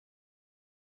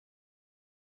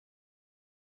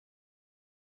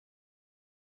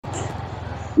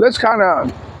let's kind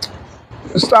of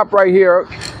stop right here.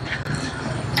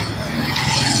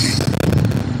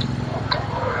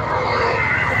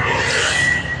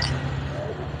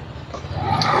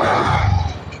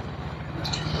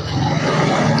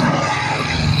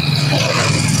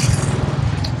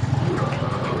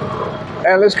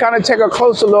 And let's kind of take a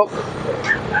closer look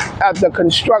at the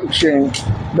construction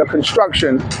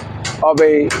of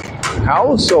a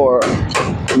house, or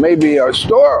maybe a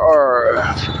store, or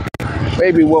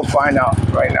maybe we'll find out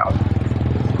right now.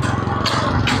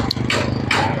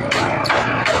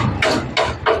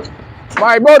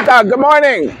 My Bota, good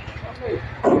morning.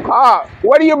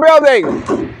 What are you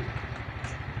building?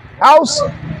 House?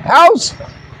 House?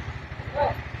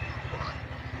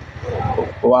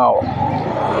 Wow.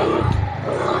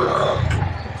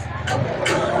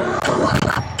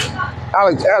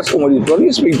 Alex, ask him what he's doing.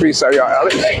 You speak Bisaya,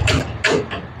 Alex.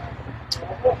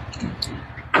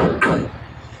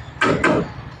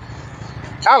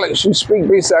 Alex, you speak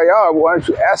Bisaya. Why don't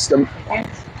you ask them? I can't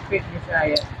speak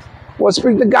Bisaya. Well,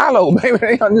 speak Tagalog. Maybe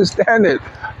they understand it.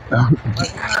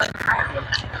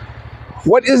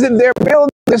 What is it they're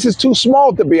building? This is too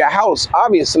small to be a house,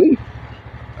 obviously.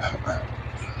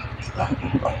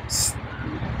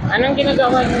 Anong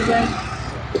ginagawa niyo dyan?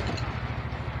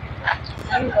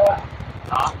 Ano gawa?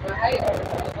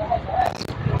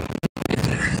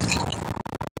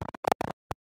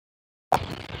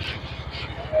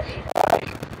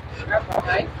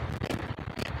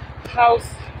 House,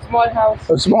 small house.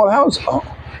 A small house?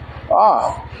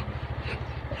 Oh.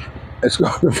 It's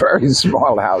a very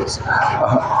small house.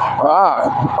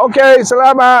 Okay,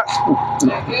 salamat.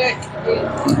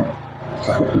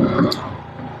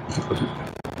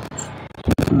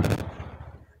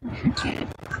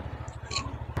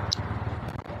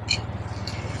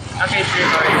 Okay, sure.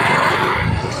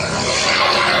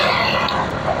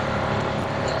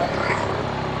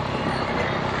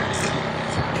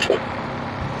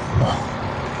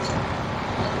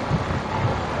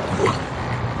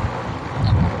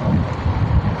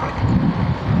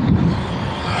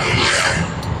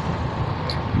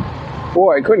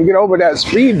 Boy, I couldn't get over that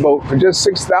speedboat for just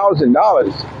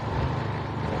 $6,000.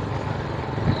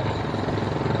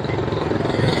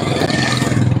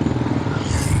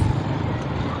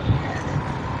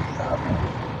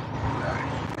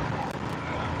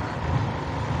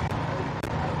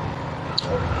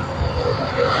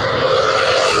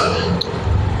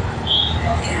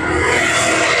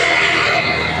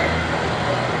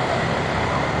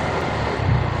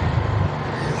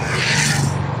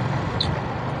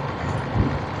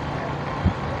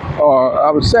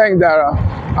 I was saying that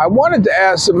I wanted to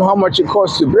ask them how much it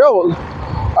costs to build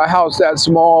a house that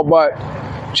small, but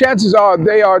chances are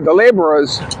they are the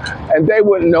laborers and they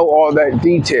wouldn't know all that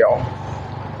detail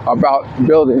about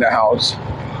building a house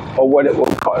or what it will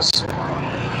cost.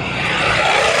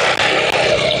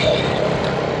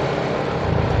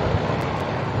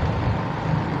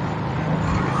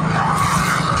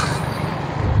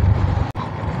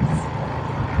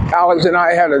 Alex and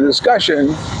I had a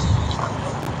discussion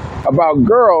about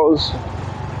girls,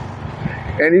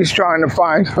 and he's trying to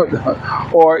find,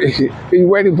 or he's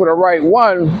waiting for the right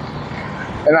one.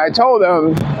 And I told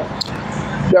him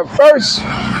that first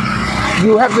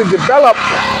you have to develop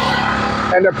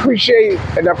an appreciation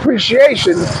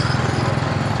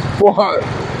for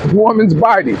a woman's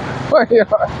body. You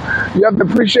have to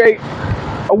appreciate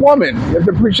a woman. You have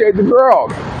to appreciate the girl.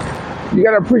 You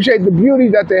got to appreciate the beauty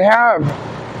that they have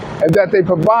and that they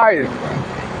provide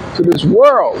to this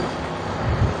world.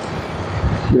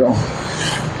 You know,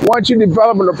 once you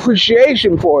develop an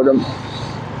appreciation for them,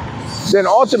 then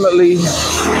ultimately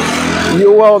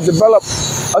you will develop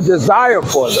a desire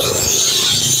for them.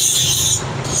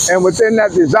 And within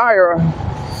that desire,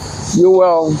 you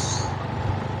will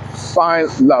find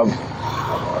love.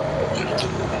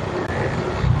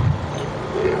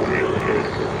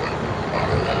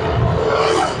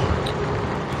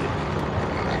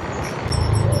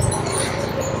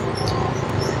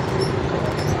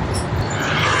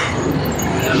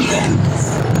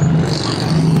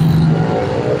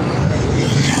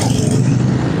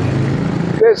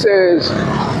 This is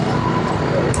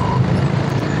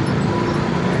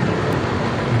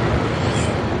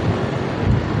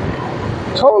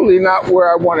totally not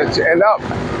where I wanted to end up,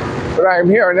 but I am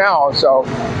here now, so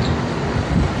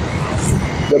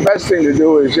the best thing to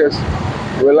do is just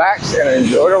relax and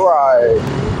enjoy the ride.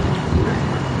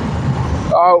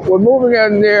 We're moving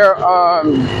in near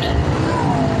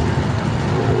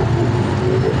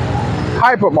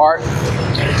Hypermart.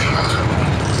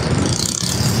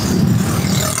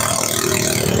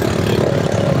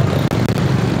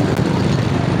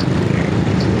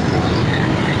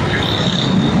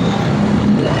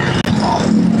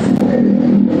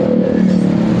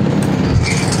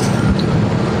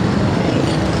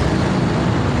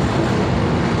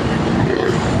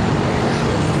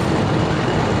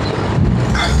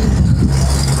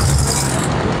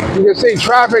 See,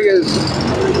 traffic is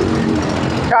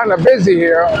kind of busy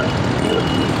here.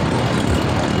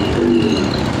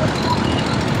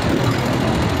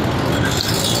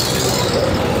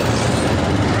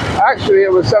 Actually,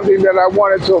 it was something that I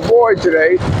wanted to avoid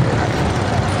today.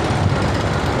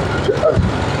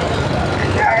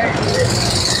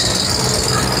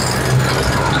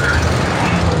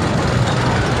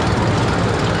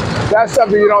 That's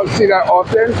something you don't see that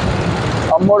often,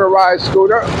 a motorized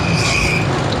scooter.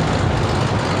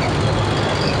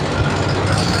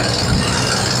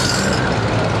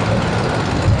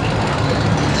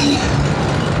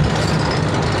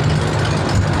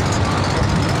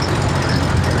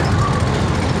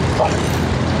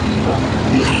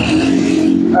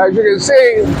 As you can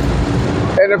see,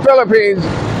 in the Philippines,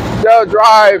 they'll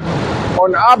drive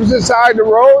on the opposite side of the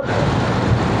road.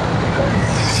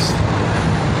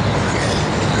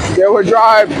 They will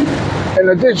drive in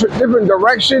a different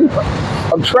direction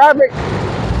of traffic,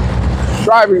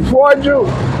 driving towards you.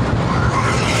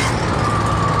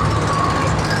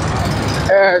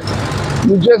 And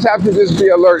you just have to just be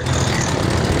alert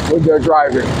when they're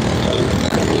driving.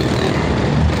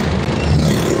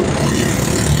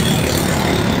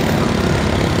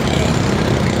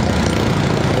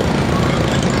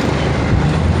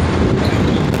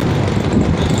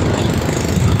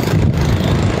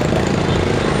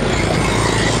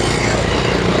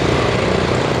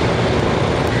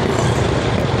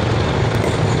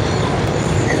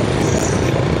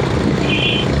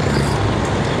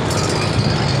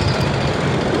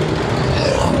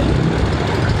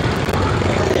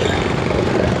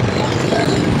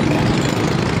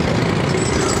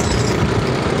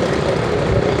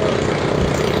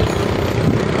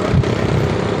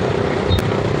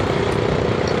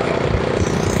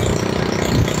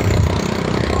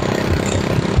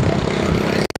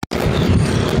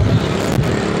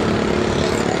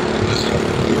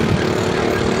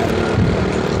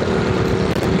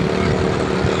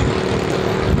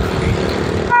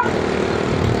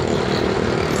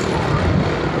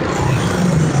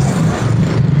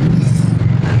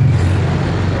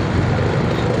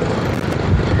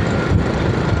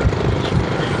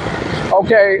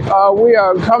 Okay, we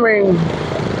are coming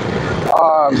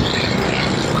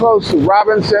close to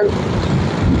Robinson.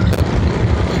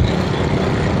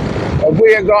 If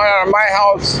we had gone out of my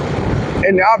house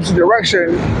in the opposite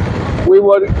direction, we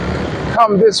would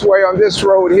come this way on this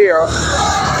road here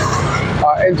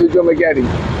into Dumaguete.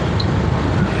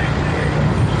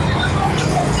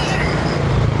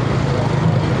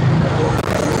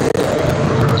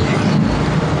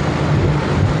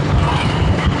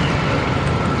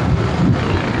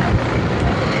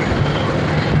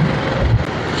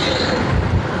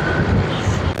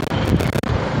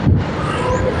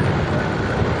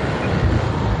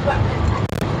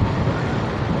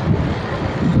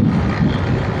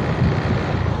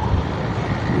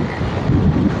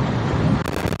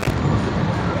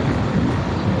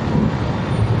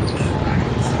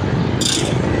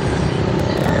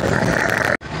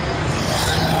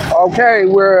 Okay,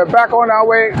 we're back on our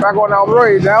way, back on our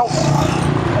road now.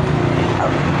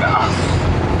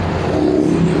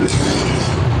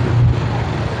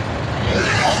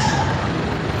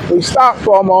 We stopped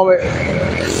for a moment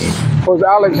because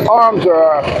Alex's arms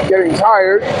are getting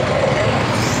tired.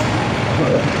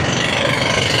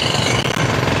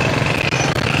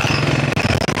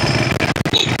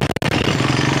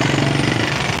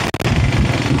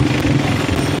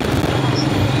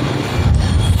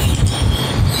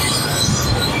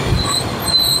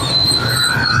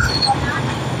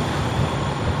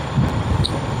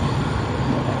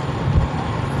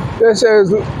 This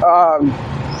is,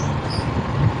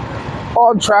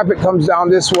 all traffic comes down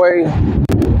this way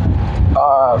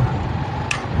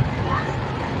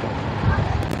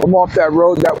from off that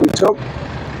road that we took.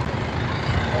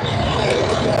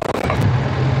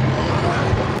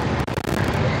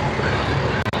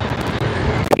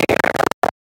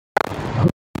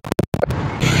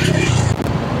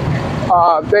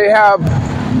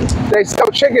 They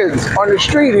sell chickens on the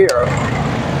street here.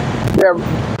 They have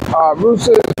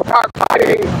roosters,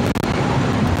 cockfighting,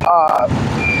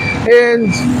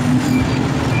 hens.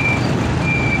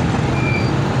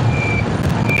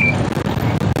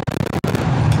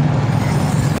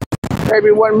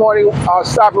 Maybe one morning I'll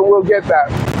stop and we'll get that.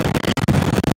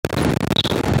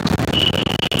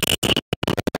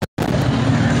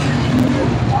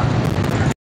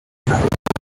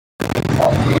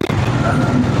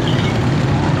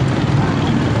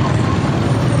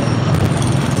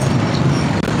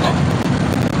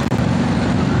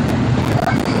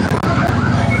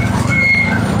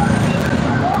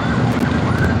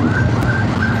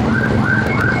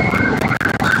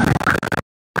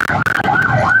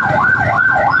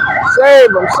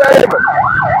 Save them, save them.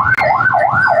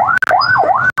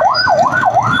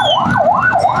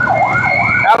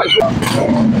 Alex,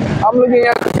 I'm looking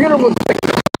at the beautiful thing.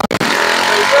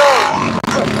 There you go.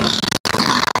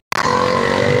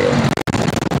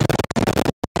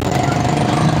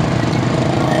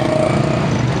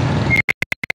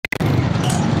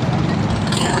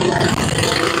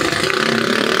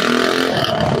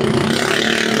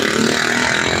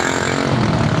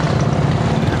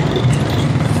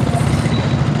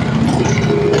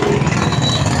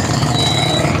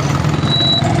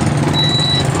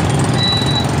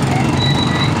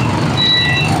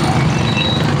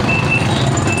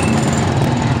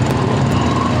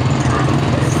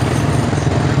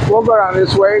 We'll go down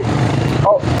this way.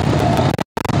 Oh,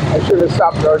 I should have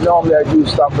stopped there. Normally I do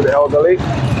stop for the elderly.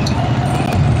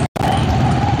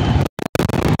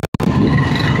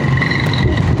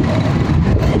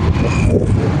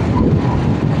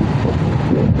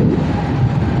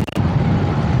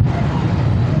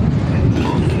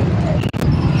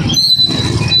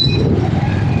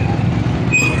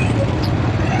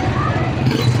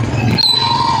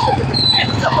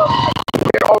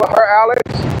 Get all of her, Alex?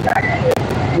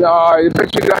 No, you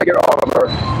bet you gotta get all of her.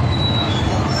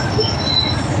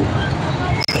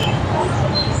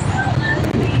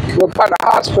 We're by the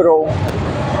hospital,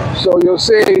 so you'll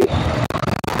see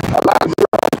a lot of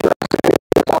girls dressed in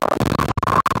uniform.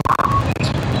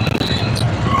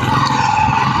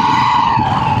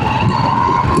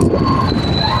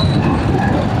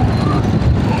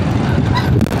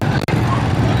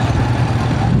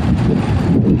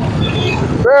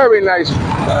 Very nice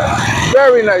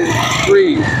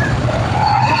breeze.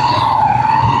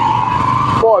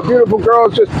 Boy, beautiful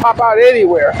girls just pop out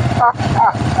anywhere.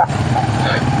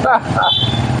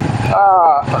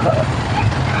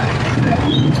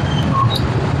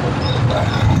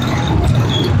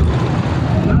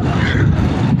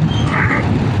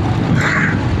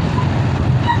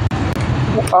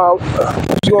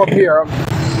 Let's go up here.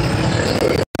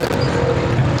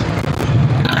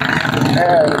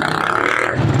 And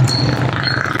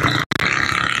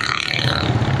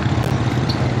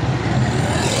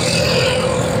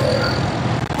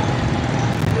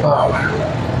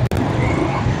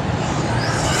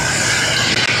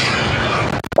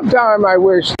sometimes I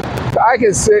wish I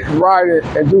could sit and ride it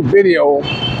and do video,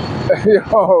 you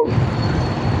know,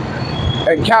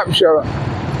 and capture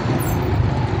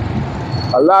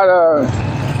a lot of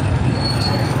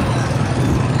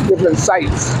different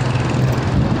sights.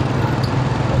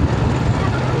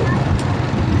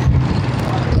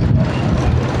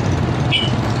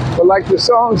 But like the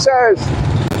song says,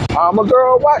 I'm a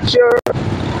girl watcher.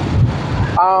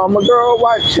 I'm a girl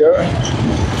watcher.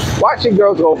 Watching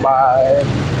girls go by.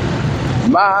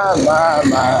 My.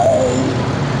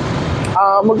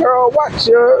 I'm a girl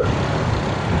watcher.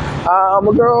 I'm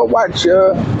a girl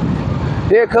watcher.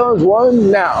 Here comes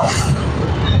one now.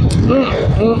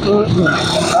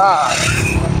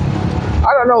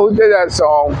 I don't know who did that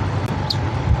song,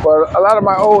 but a lot of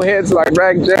my old heads like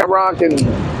Now Gerard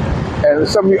and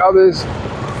some of the others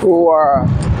who are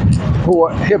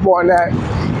hip on that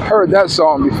heard that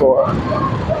song before.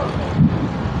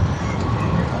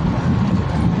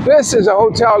 This is a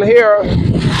hotel here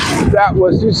that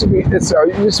used to be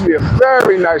a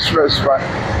very nice restaurant.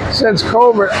 Since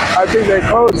COVID, I think they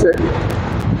closed it,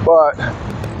 but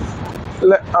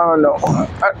I don't know.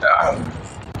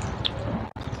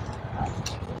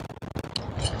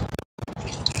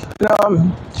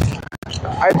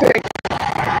 I think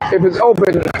if it's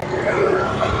open,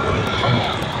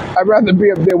 I'd rather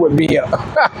be up there with Mia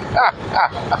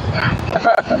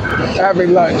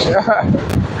having lunch.